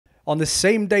On the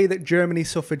same day that Germany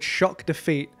suffered shock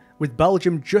defeat, with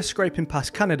Belgium just scraping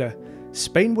past Canada,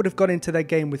 Spain would have gone into their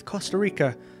game with Costa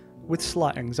Rica with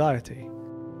slight anxiety.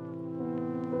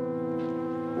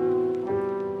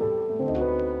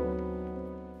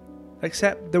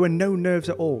 Except there were no nerves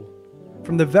at all.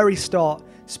 From the very start,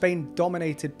 Spain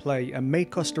dominated play and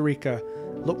made Costa Rica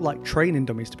look like training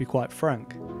dummies, to be quite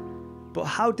frank. But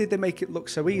how did they make it look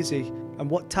so easy, and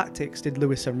what tactics did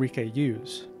Luis Enrique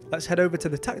use? Let's head over to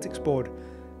the tactics board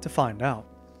to find out.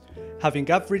 Having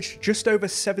averaged just over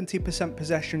 70%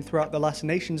 possession throughout the last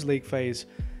Nations League phase,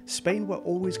 Spain were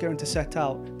always going to set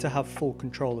out to have full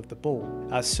control of the ball.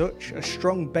 As such, a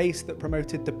strong base that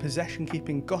promoted the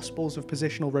possession-keeping gospels of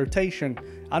positional rotation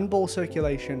and ball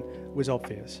circulation was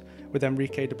obvious, with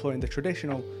Enrique deploying the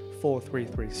traditional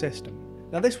 4-3-3 system.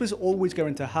 Now this was always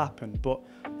going to happen, but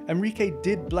Enrique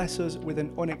did bless us with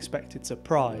an unexpected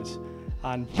surprise,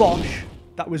 and bosh,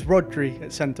 that was Rodri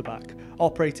at centre-back,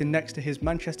 operating next to his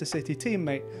Manchester City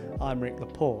teammate Aymeric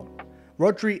Laporte.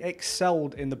 Rodri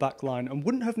excelled in the back line and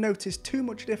wouldn't have noticed too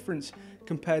much difference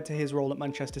compared to his role at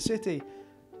Manchester City,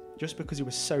 just because he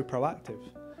was so proactive.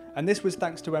 And this was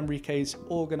thanks to Enrique's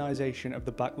organisation of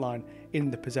the back line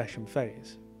in the possession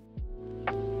phase.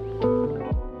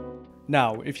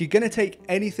 Now, if you're going to take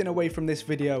anything away from this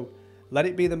video, let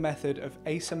it be the method of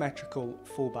asymmetrical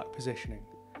fullback positioning.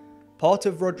 Part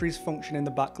of Rodri's function in the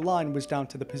back line was down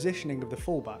to the positioning of the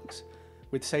fullbacks,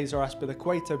 with Cesar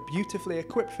Azpilicueta beautifully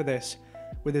equipped for this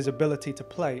with his ability to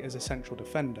play as a central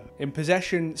defender. In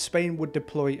possession, Spain would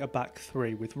deploy a back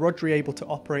three, with Rodri able to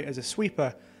operate as a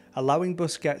sweeper, allowing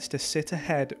Busquets to sit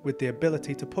ahead with the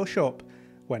ability to push up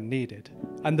when needed.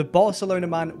 And the Barcelona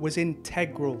man was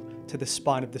integral to the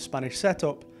spine of the Spanish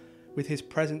setup, with his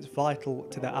presence vital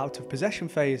to the out of possession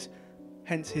phase,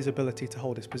 hence his ability to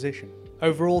hold his position.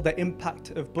 Overall, the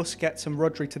impact of Busquets and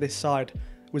Rodri to this side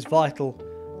was vital,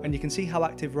 and you can see how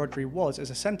active Rodri was as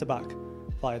a centre-back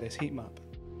via this heat map.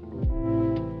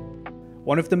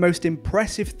 One of the most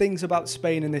impressive things about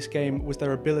Spain in this game was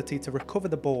their ability to recover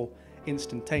the ball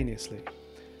instantaneously.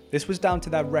 This was down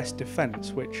to their rest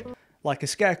defence, which, like a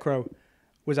scarecrow,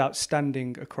 was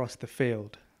outstanding across the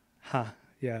field.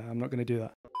 Yeah, I'm not going to do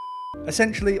that.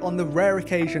 Essentially, on the rare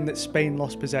occasion that Spain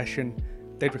lost possession,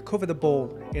 they'd recover the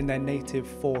ball in their native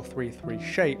 4-3-3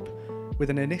 shape, with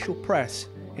an initial press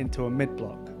into a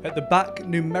mid-block. At the back,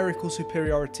 numerical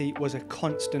superiority was a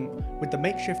constant, with the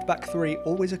makeshift back three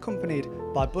always accompanied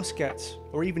by Busquets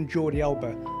or even Jordi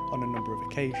Alba on a number of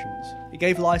occasions. It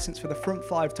gave license for the front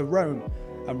five to roam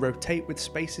and rotate with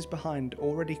spaces behind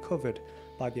already covered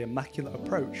by the immaculate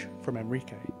approach from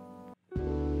Enrique.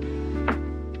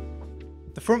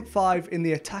 The front five in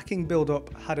the attacking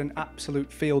build-up had an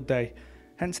absolute field day,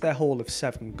 hence their haul of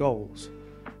 7 goals.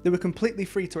 They were completely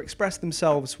free to express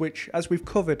themselves, which, as we've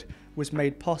covered, was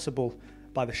made possible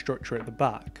by the structure at the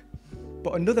back.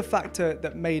 But another factor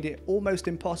that made it almost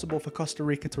impossible for Costa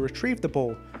Rica to retrieve the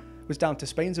ball was down to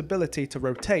Spain's ability to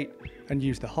rotate and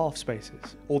use the half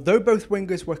spaces. Although both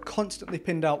wingers were constantly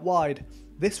pinned out wide,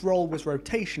 this role was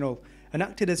rotational and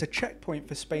acted as a checkpoint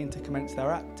for Spain to commence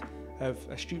their act of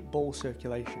astute ball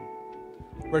circulation.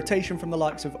 Rotation from the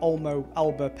likes of Olmo,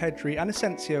 Alba, Pedri and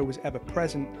Asensio was ever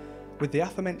present, with the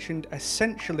aforementioned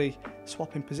essentially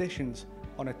swapping positions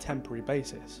on a temporary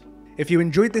basis. If you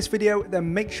enjoyed this video,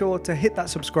 then make sure to hit that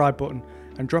subscribe button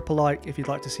and drop a like if you'd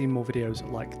like to see more videos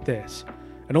like this.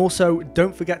 And also,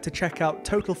 don't forget to check out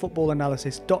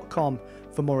totalfootballanalysis.com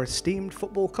for more esteemed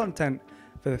football content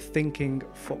for the thinking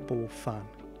football fan.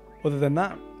 Other than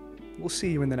that, we'll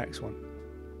see you in the next one.